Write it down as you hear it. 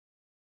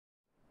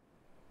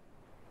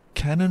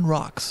Cannon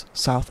Rocks,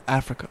 South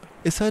Africa,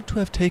 is said to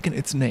have taken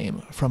its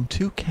name from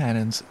two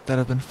cannons that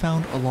have been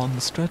found along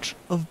the stretch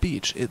of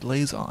beach it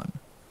lays on.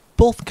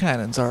 Both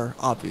cannons are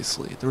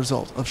obviously the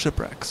result of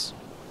shipwrecks.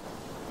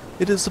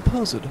 It is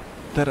supposed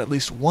that at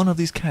least one of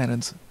these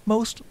cannons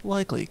most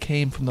likely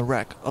came from the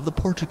wreck of the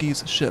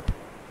Portuguese ship,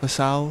 the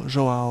Sao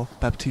Joao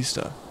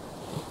Baptista.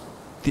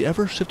 The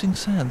ever-shifting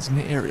sands in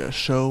the area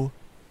show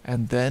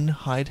and then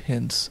hide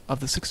hints of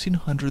the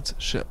 1600s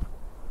ship,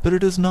 but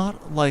it is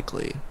not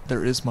likely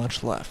there is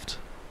much left.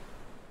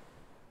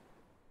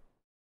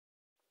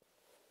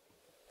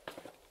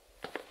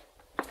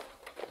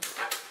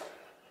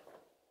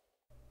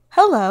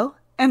 Hello,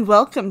 and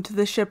welcome to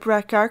the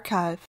Shipwreck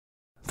Archive.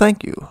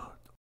 Thank you.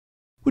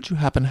 Would you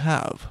happen to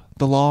have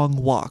The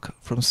Long Walk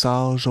from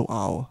Sao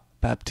Joao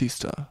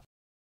Baptista?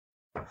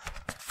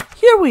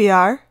 Here we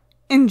are.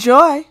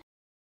 Enjoy!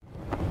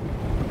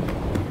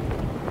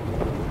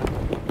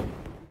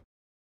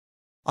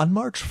 On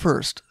March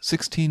 1st,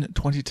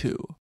 1622,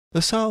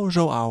 the Sao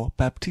Joao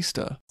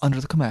Baptista,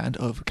 under the command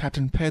of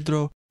Captain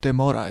Pedro de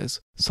Moraes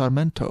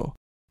Sarmento,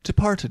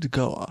 departed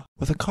Goa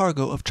with a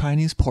cargo of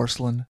Chinese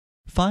porcelain,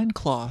 fine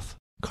cloth,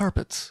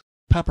 carpets,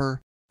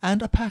 pepper,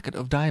 and a packet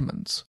of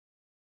diamonds.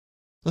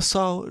 The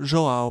Sao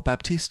Joao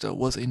Baptista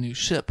was a new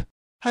ship,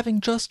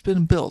 having just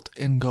been built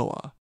in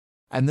Goa,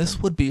 and this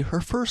would be her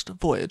first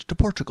voyage to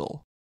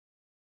Portugal.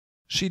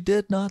 She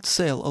did not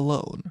sail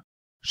alone.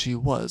 She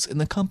was in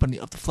the company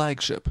of the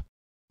flagship,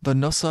 the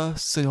Nossa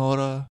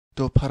Senhora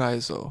do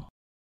Paraíso.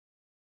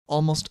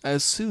 Almost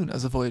as soon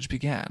as the voyage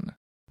began,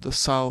 the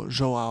Sao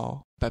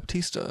Joao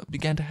Baptista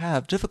began to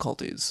have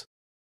difficulties.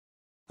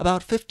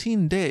 About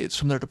 15 days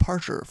from their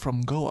departure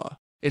from Goa,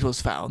 it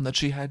was found that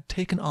she had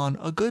taken on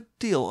a good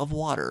deal of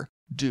water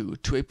due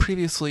to a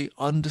previously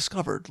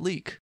undiscovered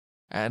leak,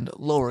 and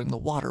lowering the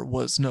water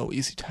was no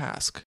easy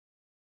task.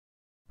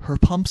 Her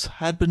pumps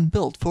had been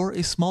built for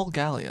a small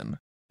galleon,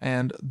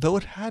 and though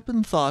it had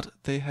been thought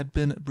they had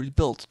been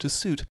rebuilt to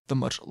suit the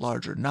much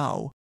larger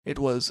Nau, it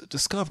was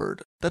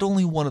discovered that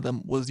only one of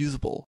them was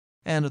usable,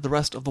 and the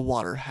rest of the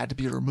water had to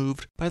be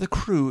removed by the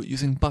crew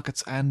using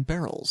buckets and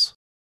barrels.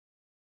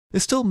 They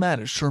still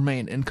managed to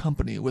remain in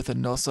company with the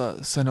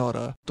Nossa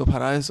Senhora do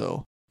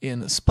Paraíso,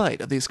 in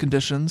spite of these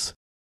conditions,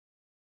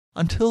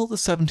 until the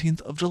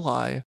 17th of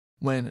July,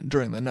 when,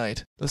 during the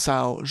night, the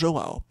Sao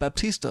Joao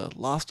Baptista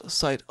lost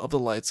sight of the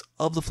lights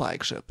of the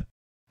flagship,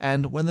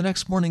 and when the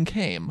next morning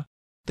came,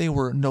 they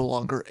were no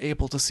longer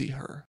able to see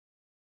her.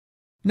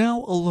 Now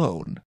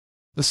alone,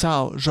 the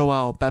Sao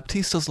Joao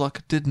Baptista's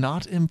luck did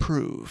not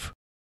improve.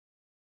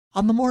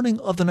 On the morning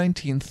of the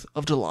 19th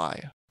of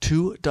July,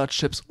 two Dutch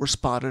ships were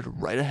spotted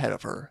right ahead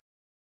of her.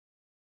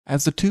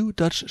 As the two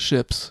Dutch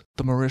ships,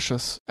 the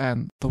Mauritius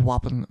and the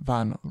Wapen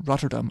van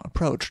Rotterdam,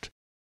 approached,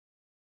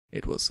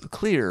 it was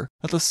clear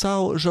that the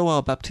Sao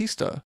Joao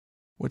Baptista,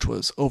 which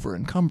was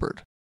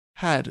over-encumbered,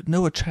 had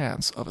no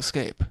chance of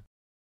escape.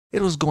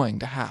 It was going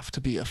to have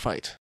to be a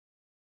fight.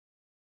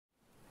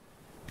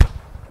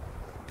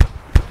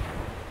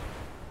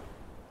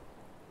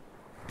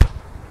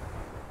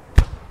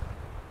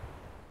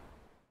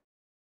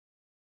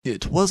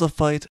 It was a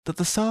fight that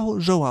the Sao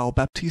Joao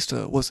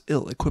Baptista was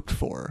ill-equipped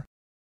for.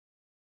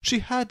 She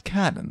had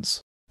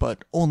cannons,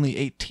 but only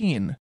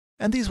 18,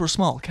 and these were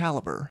small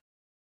caliber.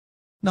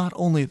 Not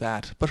only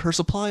that, but her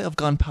supply of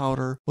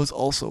gunpowder was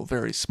also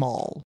very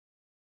small.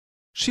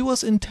 She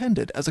was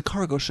intended as a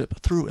cargo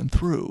ship through and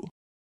through.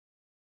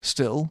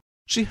 Still,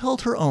 she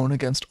held her own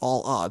against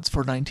all odds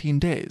for 19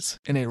 days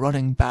in a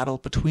running battle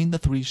between the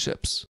three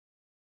ships.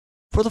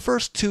 For the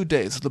first 2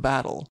 days of the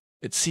battle,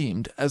 it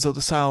seemed as though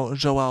the Sao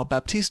Joao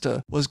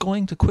Baptista was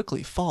going to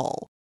quickly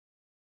fall.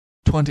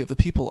 20 of the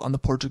people on the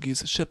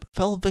Portuguese ship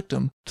fell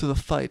victim to the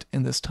fight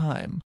in this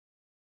time.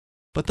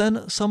 But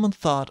then someone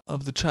thought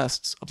of the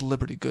chests of the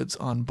Liberty goods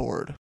on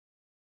board.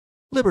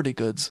 Liberty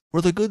goods were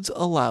the goods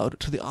allowed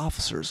to the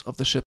officers of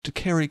the ship to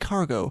carry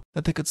cargo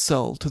that they could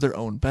sell to their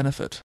own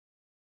benefit.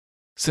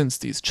 Since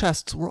these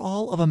chests were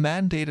all of a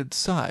mandated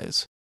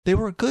size, they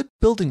were good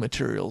building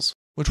materials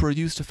which were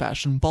used to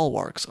fashion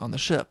bulwarks on the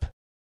ship.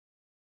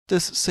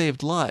 This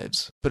saved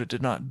lives, but it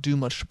did not do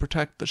much to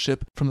protect the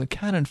ship from the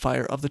cannon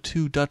fire of the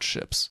two Dutch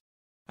ships,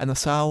 and the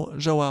Sao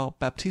Joao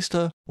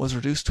Baptista was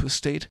reduced to a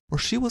state where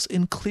she was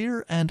in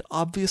clear and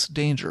obvious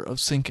danger of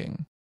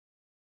sinking.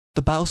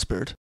 The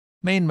bowsprit,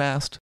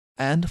 mainmast,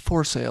 and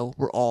foresail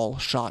were all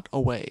shot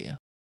away.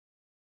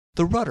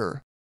 The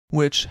rudder,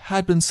 which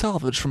had been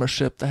salvaged from a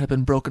ship that had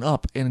been broken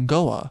up in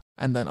Goa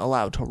and then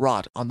allowed to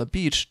rot on the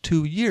beach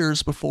 2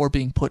 years before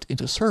being put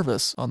into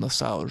service on the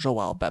Sao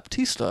Joao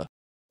Baptista,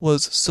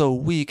 was so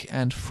weak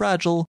and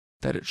fragile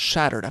that it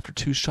shattered after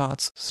 2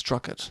 shots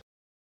struck it.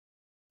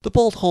 The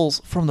bolt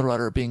holes from the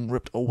rudder being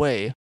ripped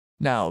away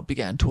now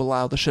began to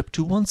allow the ship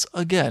to once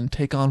again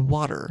take on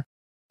water,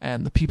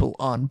 and the people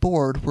on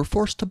board were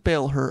forced to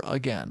bail her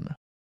again.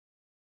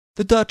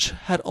 The Dutch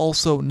had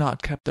also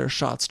not kept their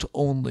shots to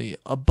only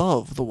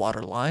above the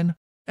waterline,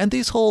 and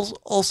these holes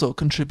also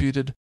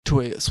contributed to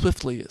a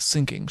swiftly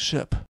sinking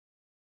ship.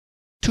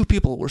 2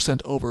 people were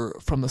sent over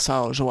from the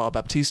Sao Joao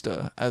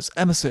Baptista as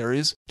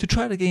emissaries to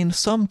try to gain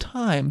some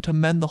time to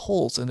mend the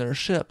holes in their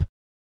ship,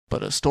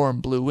 but a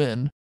storm blew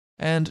in,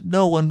 and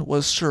no one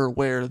was sure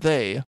where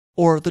they,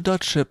 or the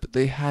Dutch ship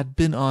they had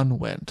been on,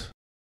 went.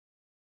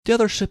 The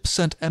other ships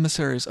sent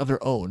emissaries of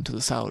their own to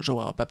the Sao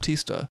Joao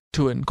Baptista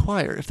to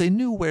inquire if they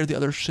knew where the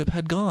other ship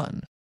had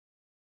gone.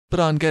 But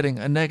on getting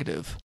a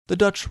negative, the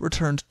Dutch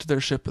returned to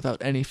their ship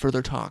without any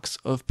further talks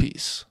of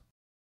peace.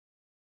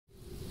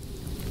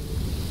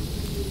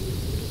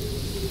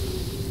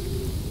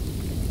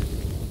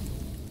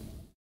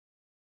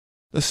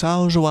 The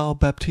Sao Joao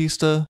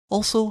Baptista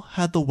also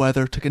had the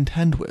weather to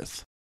contend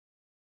with.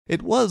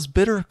 It was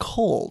bitter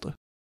cold,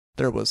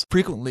 there was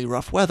frequently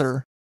rough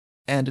weather,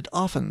 and it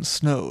often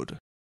snowed.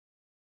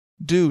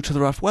 Due to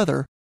the rough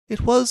weather,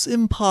 it was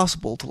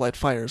impossible to light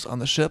fires on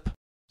the ship,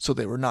 so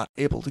they were not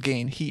able to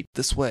gain heat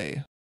this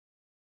way.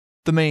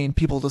 The main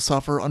people to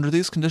suffer under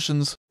these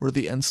conditions were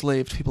the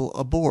enslaved people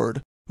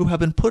aboard, who had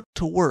been put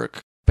to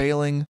work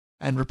bailing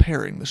and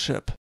repairing the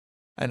ship,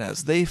 and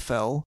as they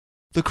fell,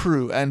 the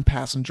crew and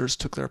passengers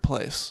took their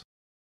place.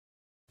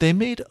 They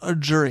made a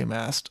jury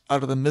mast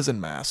out of the mizzen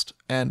mast,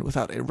 and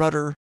without a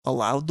rudder,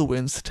 allowed the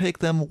winds to take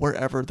them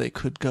wherever they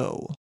could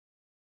go.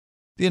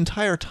 The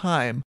entire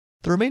time,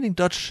 the remaining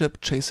Dutch ship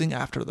chasing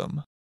after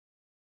them.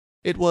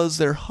 It was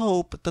their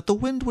hope that the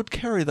wind would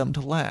carry them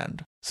to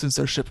land, since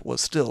their ship was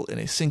still in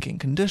a sinking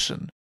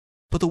condition,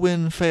 but the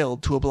wind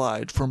failed to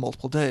oblige for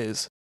multiple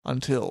days,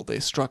 until they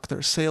struck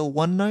their sail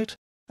one night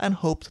and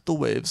hoped that the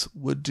waves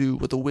would do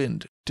what the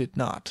wind did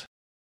not.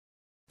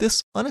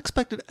 This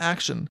unexpected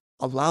action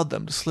allowed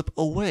them to slip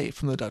away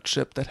from the Dutch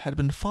ship that had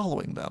been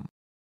following them.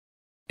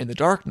 In the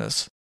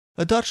darkness,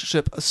 the Dutch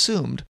ship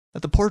assumed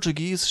that the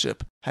Portuguese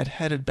ship had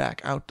headed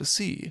back out to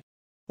sea,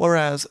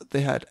 whereas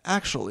they had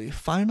actually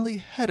finally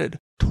headed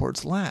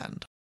towards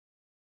land.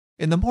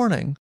 In the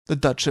morning, the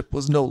Dutch ship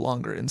was no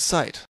longer in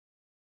sight.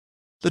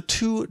 The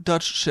 2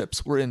 Dutch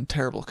ships were in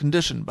terrible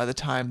condition by the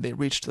time they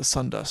reached the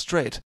Sunda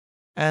Strait,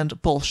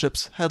 and both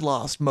ships had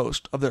lost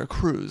most of their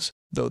crews,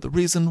 though the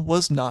reason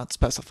was not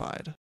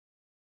specified.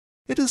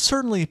 It is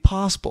certainly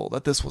possible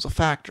that this was a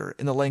factor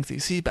in the lengthy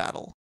sea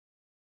battle.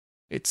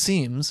 It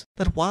seems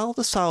that while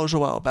the Sao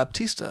Joao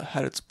Baptista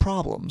had its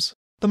problems,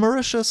 the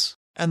Mauritius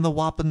and the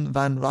Wapen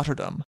van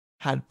Rotterdam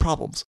had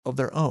problems of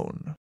their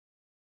own.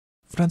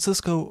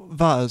 Francisco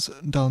Vaz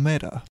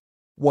d'Almeida,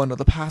 one of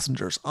the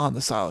passengers on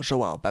the Sao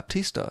Joao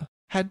Baptista,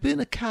 had been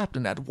a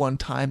captain at one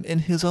time in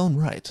his own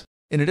right,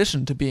 in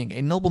addition to being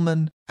a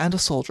nobleman and a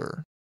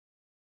soldier.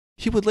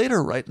 He would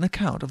later write an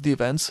account of the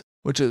events,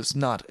 which is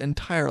not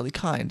entirely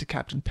kind to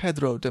Captain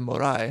Pedro de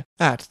Morai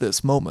at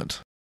this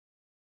moment.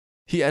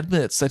 He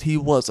admits that he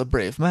was a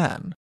brave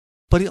man,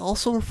 but he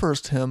also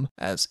refers to him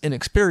as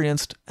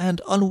inexperienced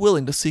and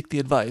unwilling to seek the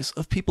advice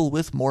of people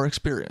with more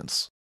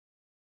experience.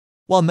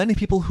 While many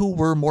people who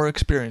were more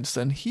experienced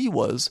than he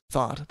was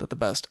thought that the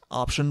best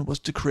option was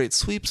to create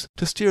sweeps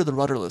to steer the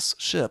rudderless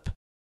ship,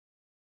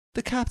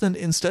 the captain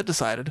instead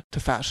decided to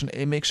fashion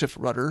a makeshift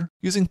rudder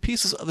using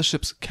pieces of the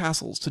ship's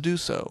castles to do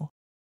so.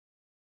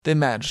 They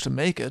managed to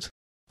make it,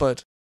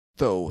 but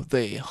though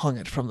they hung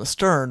it from the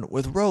stern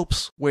with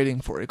ropes,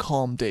 waiting for a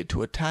calm day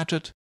to attach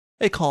it,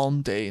 a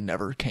calm day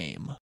never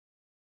came.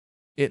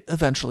 It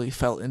eventually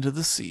fell into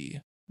the sea,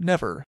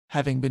 never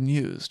having been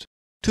used,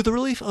 to the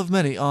relief of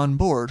many on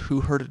board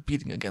who heard it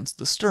beating against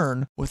the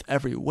stern with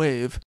every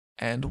wave,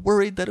 and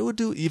worried that it would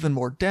do even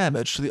more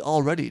damage to the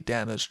already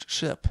damaged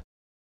ship.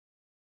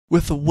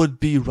 With the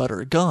would-be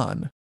rudder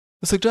gone,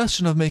 the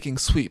suggestion of making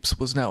sweeps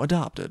was now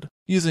adopted,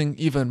 using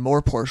even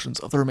more portions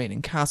of the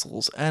remaining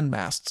castles and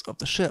masts of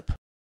the ship.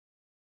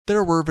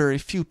 There were very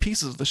few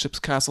pieces of the ship's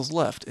castles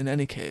left in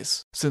any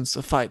case, since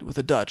a fight with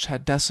the Dutch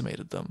had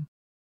decimated them.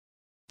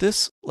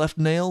 This left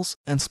nails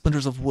and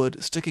splinters of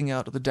wood sticking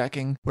out of the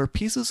decking where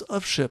pieces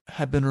of ship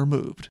had been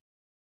removed.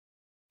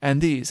 And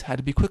these had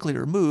to be quickly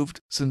removed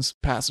since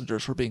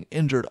passengers were being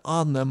injured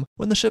on them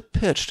when the ship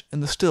pitched in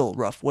the still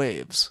rough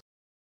waves.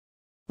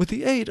 With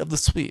the aid of the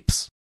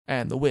sweeps,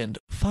 and the wind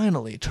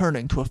finally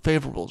turning to a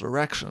favorable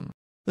direction,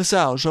 the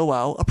Sao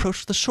Joao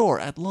approached the shore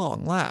at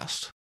long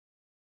last.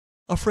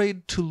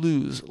 Afraid to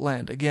lose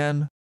land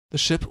again, the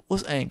ship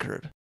was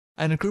anchored,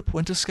 and a group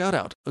went to scout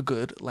out a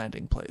good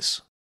landing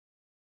place.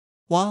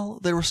 While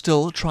they were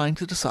still trying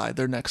to decide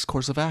their next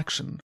course of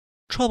action,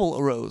 trouble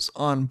arose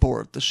on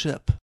board the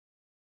ship.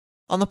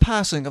 On the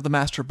passing of the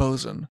master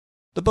bosun,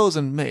 the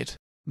bosun mate,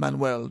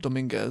 Manuel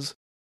Dominguez,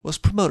 was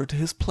promoted to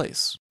his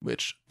place,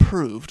 which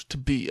proved to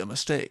be a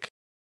mistake.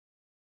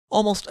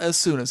 Almost as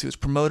soon as he was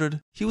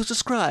promoted, he was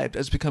described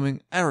as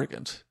becoming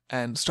arrogant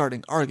and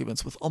starting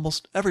arguments with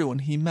almost everyone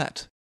he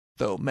met,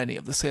 though many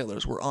of the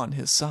sailors were on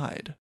his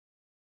side.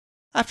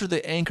 After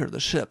they anchored the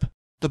ship,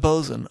 the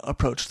bosun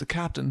approached the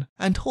captain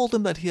and told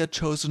him that he had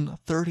chosen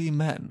 30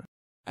 men,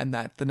 and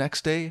that the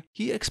next day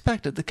he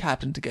expected the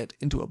captain to get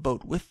into a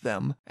boat with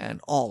them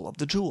and all of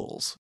the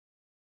jewels.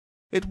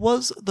 It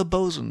was the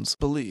bosun's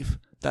belief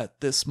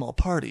that this small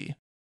party,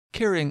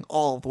 carrying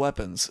all the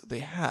weapons they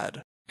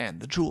had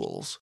and the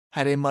jewels,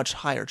 had a much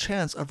higher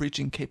chance of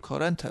reaching Cape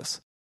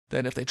Corrientes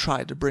than if they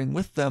tried to bring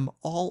with them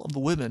all of the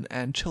women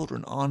and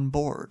children on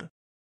board.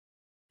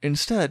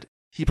 Instead,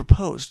 he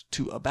proposed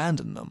to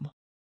abandon them.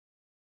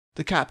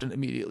 The captain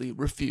immediately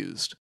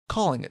refused,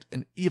 calling it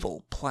an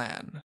evil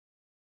plan.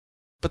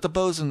 But the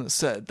boatswain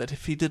said that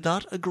if he did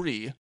not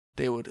agree,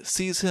 they would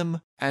seize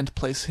him and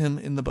place him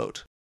in the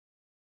boat.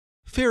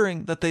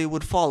 Fearing that they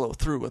would follow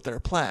through with their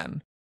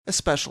plan,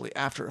 especially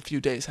after a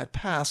few days had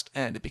passed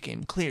and it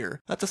became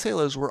clear that the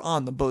sailors were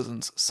on the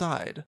boatswain's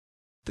side,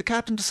 the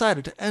captain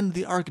decided to end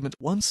the argument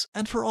once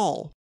and for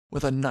all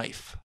with a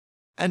knife,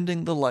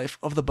 ending the life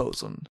of the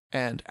boatswain,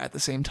 and at the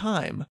same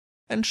time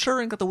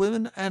ensuring that the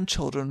women and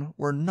children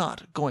were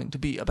not going to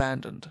be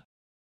abandoned.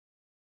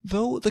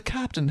 Though the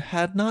captain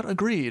had not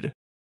agreed,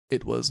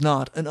 it was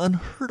not an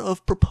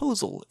unheard-of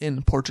proposal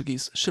in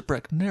Portuguese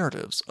shipwreck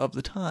narratives of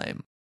the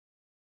time.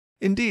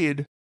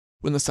 Indeed,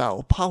 when the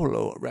Sao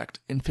Paulo wrecked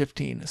in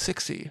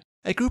 1560,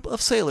 a group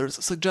of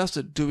sailors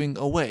suggested doing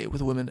away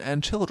with women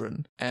and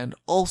children, and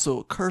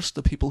also cursed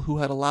the people who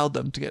had allowed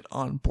them to get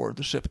on board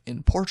the ship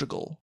in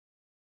Portugal.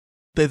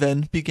 They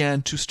then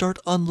began to start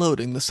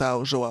unloading the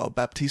Sao Joao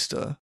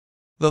Baptista,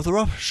 though the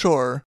rough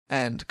shore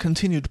and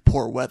continued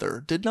poor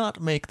weather did not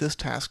make this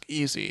task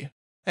easy,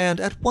 and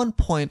at one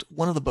point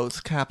one of the boats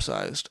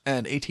capsized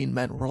and 18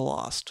 men were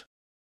lost.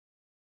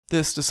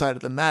 This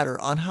decided the matter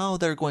on how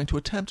they were going to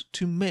attempt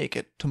to make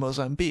it to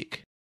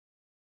Mozambique.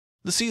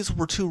 The seas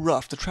were too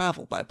rough to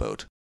travel by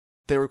boat.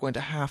 They were going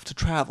to have to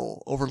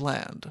travel over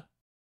land.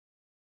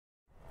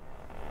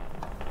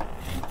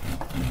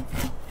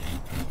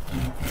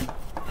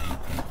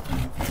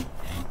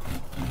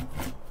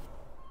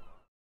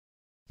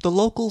 The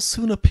locals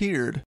soon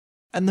appeared,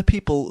 and the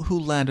people who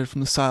landed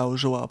from the Sao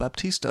Joao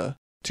Baptista,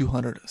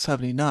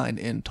 279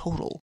 in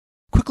total,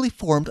 quickly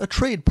formed a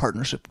trade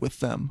partnership with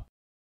them.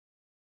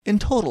 In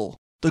total,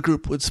 the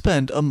group would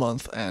spend a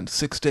month and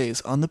 6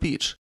 days on the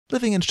beach,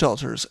 living in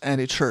shelters and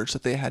a church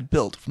that they had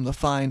built from the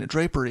fine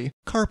drapery,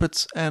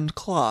 carpets, and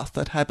cloth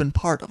that had been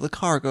part of the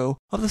cargo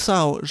of the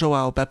Sao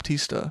Joao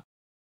Baptista.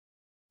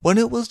 When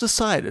it was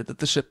decided that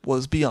the ship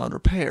was beyond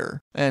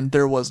repair, and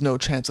there was no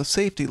chance of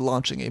safely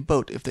launching a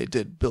boat if they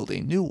did build a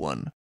new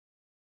one,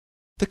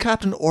 the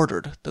captain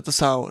ordered that the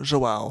Sao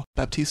Joao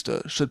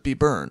Baptista should be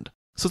burned,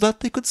 so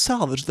that they could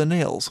salvage the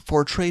nails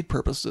for trade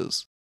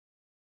purposes,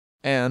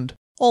 and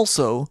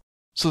also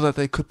so that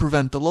they could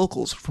prevent the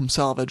locals from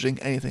salvaging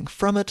anything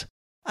from it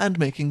and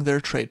making their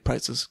trade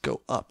prices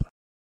go up.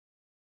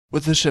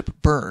 With the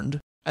ship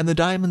burned, and the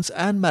diamonds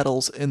and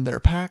metals in their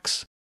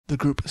packs, the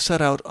group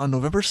set out on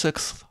November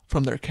 6th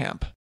from their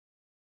camp.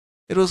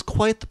 It was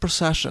quite the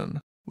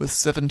procession, with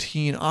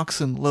 17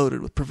 oxen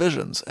loaded with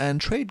provisions and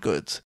trade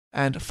goods,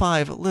 and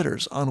 5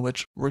 litters on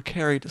which were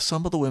carried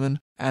some of the women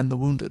and the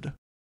wounded.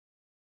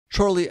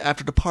 Shortly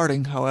after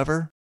departing,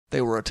 however,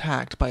 they were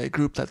attacked by a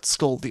group that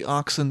stole the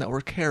oxen that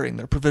were carrying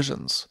their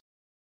provisions.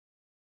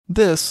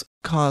 This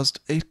caused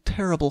a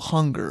terrible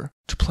hunger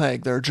to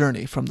plague their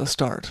journey from the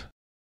start.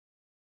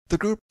 The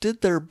group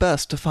did their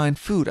best to find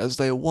food as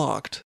they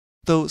walked,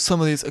 though some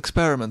of these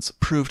experiments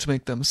proved to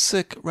make them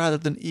sick rather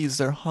than ease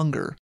their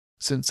hunger,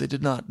 since they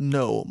did not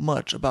know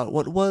much about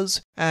what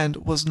was and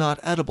was not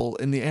edible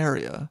in the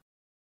area.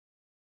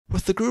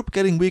 With the group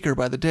getting weaker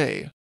by the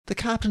day, the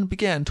captain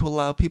began to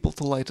allow people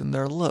to lighten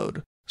their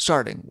load,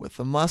 starting with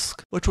the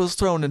musk, which was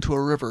thrown into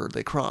a river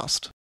they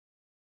crossed.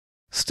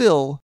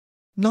 Still,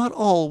 not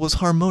all was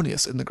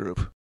harmonious in the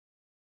group.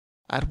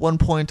 At one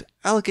point,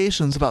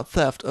 allegations about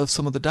theft of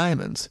some of the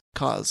diamonds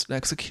caused an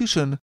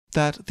execution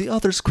that the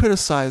others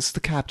criticized the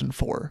captain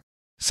for,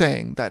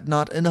 saying that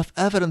not enough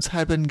evidence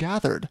had been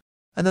gathered,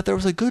 and that there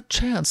was a good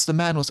chance the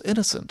man was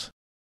innocent.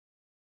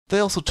 They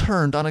also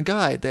turned on a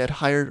guide they had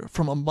hired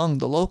from among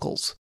the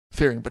locals,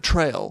 fearing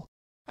betrayal,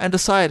 and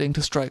deciding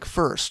to strike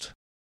first,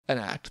 an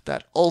act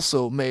that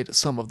also made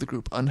some of the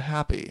group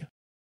unhappy.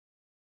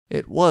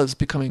 It was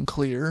becoming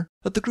clear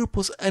that the group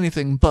was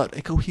anything but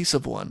a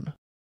cohesive one.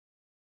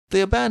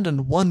 They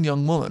abandoned one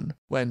young woman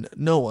when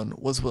no one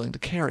was willing to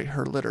carry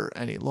her litter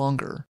any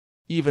longer,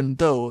 even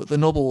though the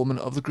noblewomen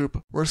of the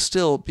group were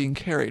still being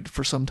carried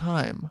for some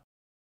time.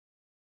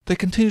 They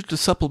continued to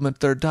supplement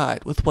their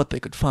diet with what they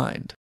could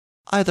find,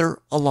 either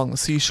along the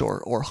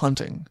seashore or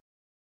hunting.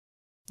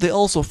 They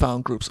also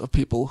found groups of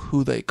people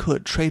who they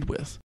could trade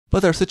with,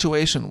 but their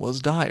situation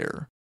was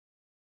dire.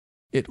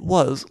 It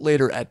was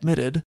later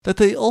admitted that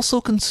they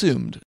also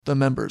consumed the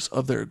members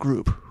of their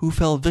group who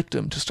fell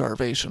victim to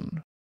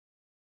starvation.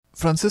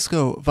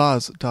 Francisco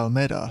Vaz de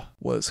Almeida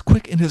was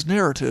quick in his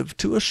narrative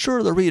to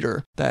assure the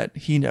reader that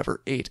he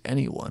never ate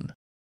anyone.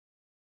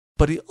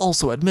 But he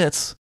also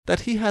admits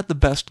that he had the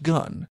best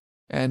gun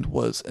and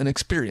was an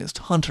experienced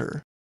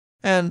hunter,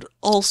 and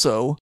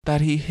also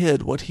that he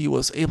hid what he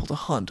was able to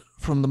hunt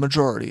from the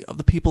majority of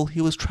the people he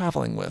was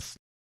traveling with.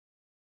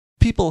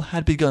 People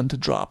had begun to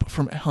drop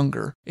from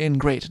hunger in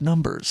great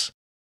numbers,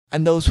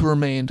 and those who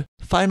remained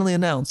finally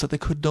announced that they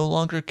could no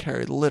longer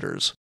carry the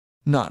litters,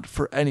 not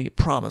for any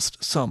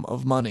promised sum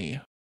of money.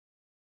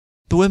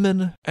 The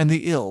women and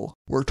the ill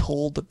were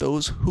told that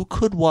those who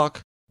could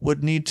walk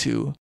would need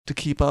to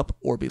keep up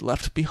or be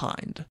left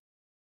behind,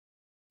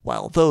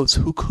 while those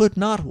who could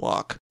not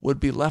walk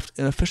would be left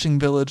in a fishing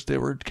village they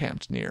were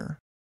camped near.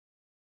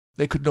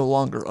 They could no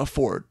longer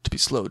afford to be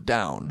slowed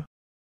down.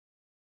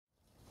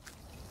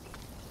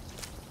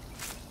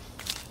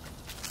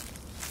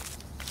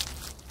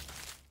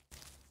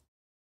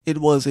 It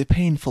was a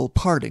painful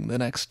parting the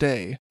next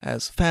day,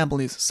 as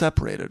families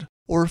separated,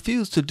 or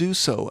refused to do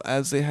so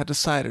as they had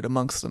decided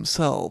amongst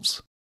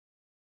themselves.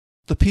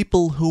 The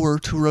people who were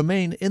to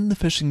remain in the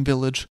fishing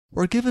village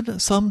were given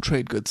some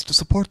trade goods to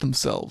support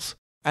themselves,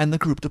 and the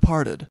group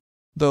departed,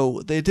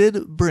 though they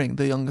did bring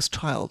the youngest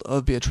child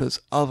of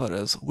Beatriz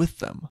Alvarez with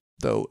them,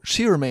 though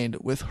she remained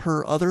with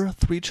her other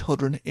 3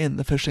 children in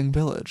the fishing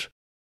village.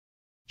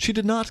 She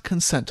did not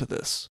consent to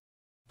this,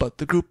 but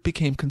the group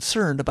became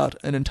concerned about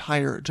an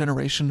entire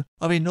generation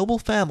of a noble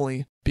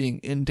family being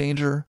in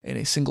danger in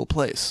a single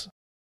place.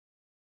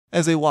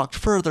 As they walked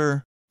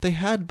further, they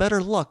had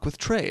better luck with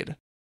trade,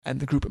 and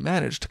the group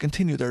managed to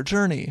continue their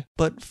journey,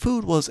 but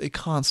food was a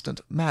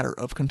constant matter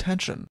of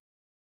contention.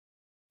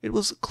 It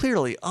was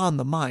clearly on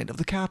the mind of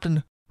the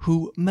captain,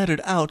 who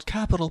meted out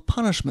capital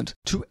punishment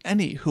to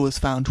any who was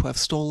found to have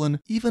stolen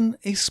even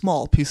a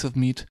small piece of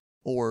meat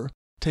or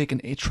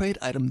taken a trade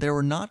item they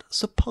were not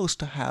supposed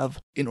to have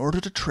in order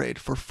to trade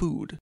for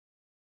food.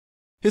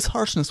 His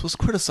harshness was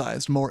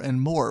criticized more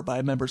and more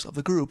by members of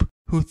the group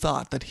who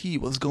thought that he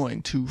was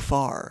going too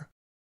far.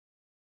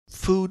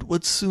 Food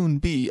would soon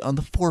be on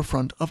the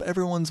forefront of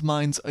everyone's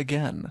minds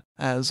again,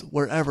 as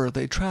wherever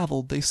they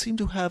traveled they seemed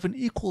to have an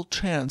equal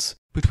chance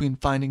between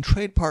finding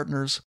trade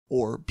partners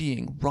or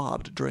being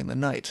robbed during the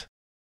night.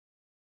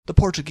 The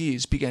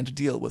Portuguese began to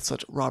deal with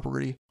such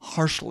robbery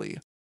harshly,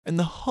 in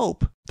the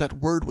hope that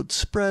word would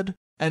spread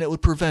and it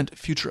would prevent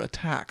future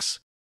attacks,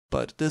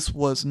 but this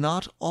was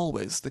not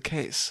always the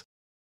case.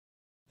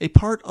 A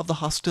part of the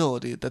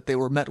hostility that they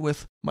were met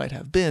with might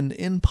have been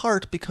in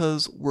part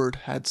because word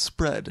had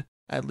spread,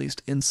 at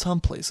least in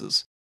some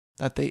places,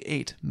 that they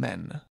ate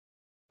men.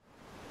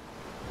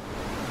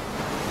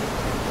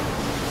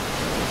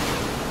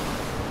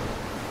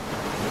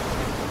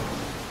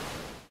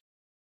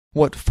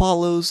 What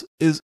follows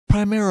is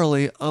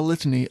primarily a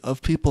litany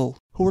of people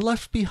who were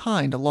left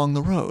behind along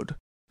the road,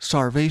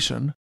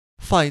 starvation,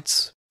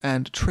 fights,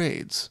 and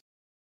trades.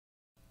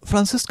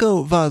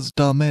 Francisco Vaz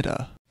de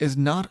Almeida is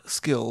not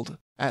skilled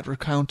at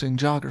recounting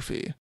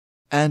geography,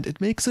 and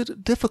it makes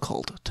it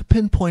difficult to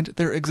pinpoint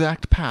their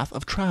exact path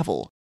of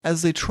travel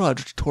as they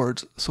trudged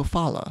towards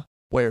Sofala,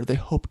 where they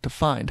hoped to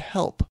find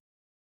help.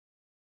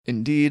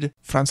 Indeed,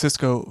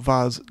 Francisco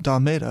Vaz de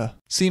Almeida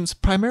seems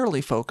primarily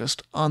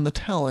focused on the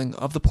telling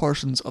of the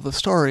portions of the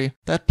story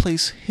that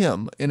place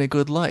him in a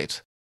good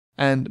light,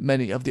 and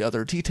many of the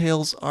other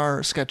details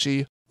are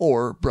sketchy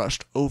or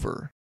brushed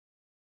over.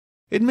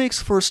 It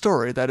makes for a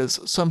story that is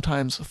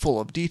sometimes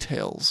full of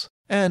details,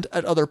 and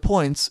at other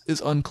points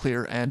is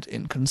unclear and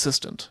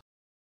inconsistent.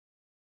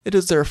 It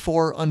is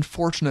therefore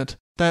unfortunate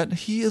that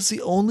he is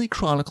the only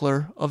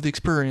chronicler of the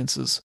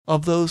experiences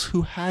of those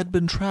who had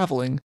been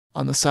traveling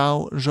on the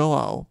Sao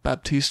Joao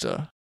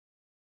Baptista.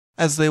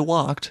 As they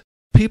walked,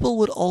 people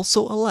would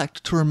also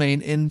elect to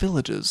remain in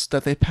villages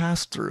that they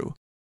passed through,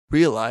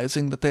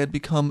 realizing that they had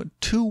become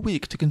too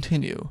weak to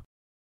continue.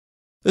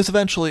 This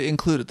eventually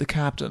included the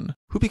captain,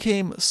 who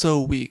became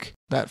so weak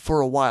that for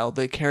a while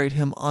they carried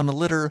him on a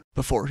litter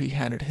before he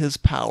handed his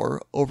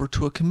power over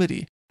to a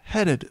committee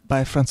headed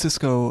by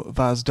Francisco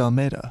Vaz de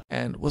Almeida,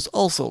 and was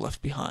also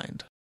left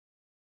behind.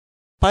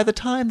 By the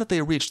time that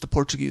they reached the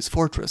Portuguese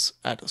fortress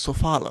at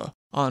Sofala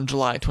on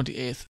July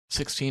 28,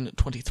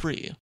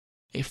 1623,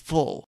 a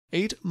full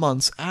 8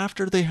 months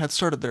after they had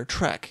started their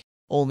trek,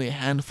 only a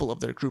handful of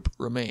their group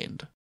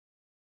remained.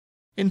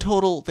 In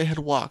total, they had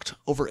walked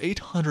over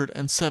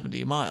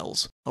 870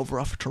 miles of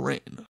rough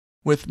terrain,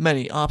 with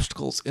many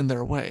obstacles in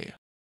their way.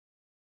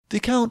 The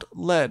account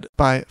led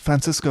by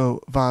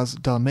Francisco Vaz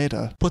de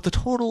Almeida put the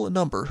total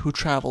number who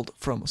traveled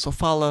from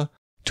Sofala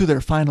to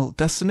their final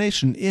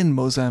destination in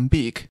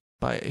Mozambique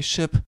by a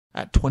ship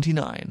at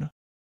 29.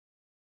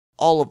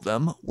 All of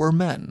them were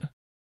men.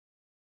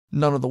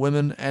 None of the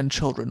women and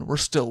children were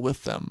still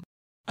with them,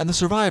 and the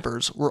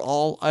survivors were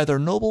all either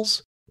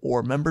nobles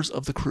or members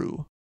of the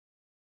crew.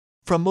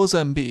 From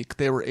Mozambique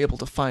they were able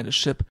to find a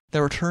ship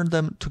that returned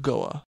them to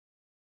Goa.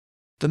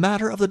 The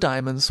matter of the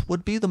diamonds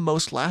would be the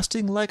most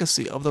lasting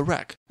legacy of the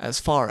wreck as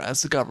far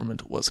as the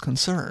government was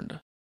concerned.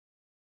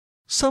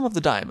 Some of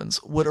the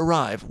diamonds would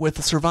arrive with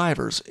the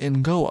survivors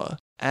in Goa,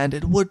 and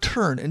it would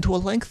turn into a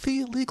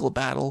lengthy legal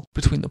battle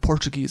between the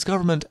Portuguese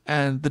government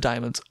and the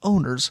diamonds'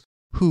 owners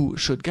who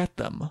should get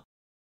them.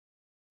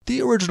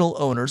 The original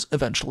owners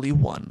eventually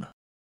won.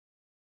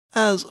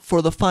 As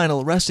for the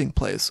final resting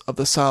place of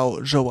the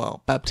Sao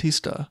Joao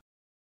Baptista,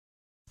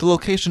 the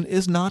location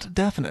is not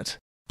definite,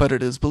 but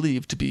it is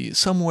believed to be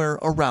somewhere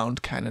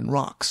around Cannon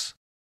Rocks.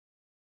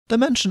 The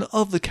mention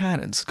of the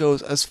cannons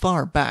goes as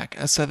far back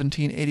as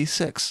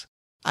 1786,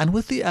 and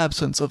with the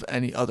absence of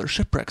any other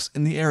shipwrecks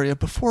in the area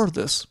before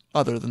this,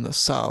 other than the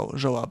Sao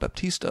Joao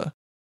Baptista,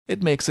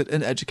 it makes it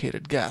an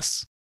educated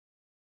guess.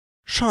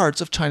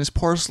 shards of Chinese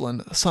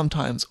porcelain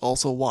sometimes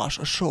also wash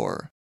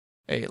ashore,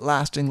 a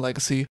lasting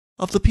legacy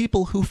of the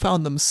people who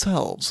found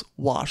themselves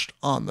washed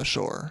on the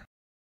shore.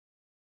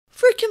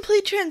 For a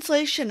complete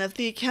translation of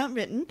the account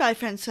written by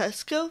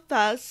Francisco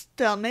Vaz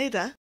de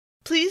Almeida,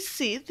 please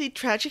see The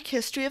Tragic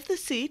History of the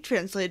Sea,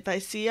 translated by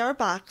C.R.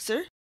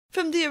 Boxer,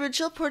 from the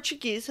original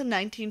Portuguese in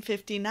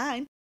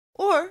 1959,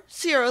 or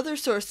see our other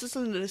sources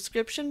in the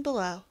description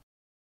below.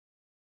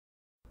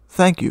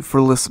 Thank you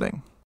for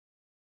listening.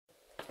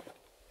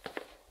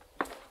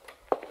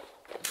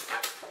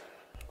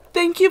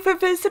 Thank you for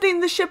visiting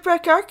the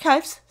Shipwreck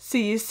Archives.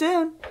 See you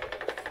soon.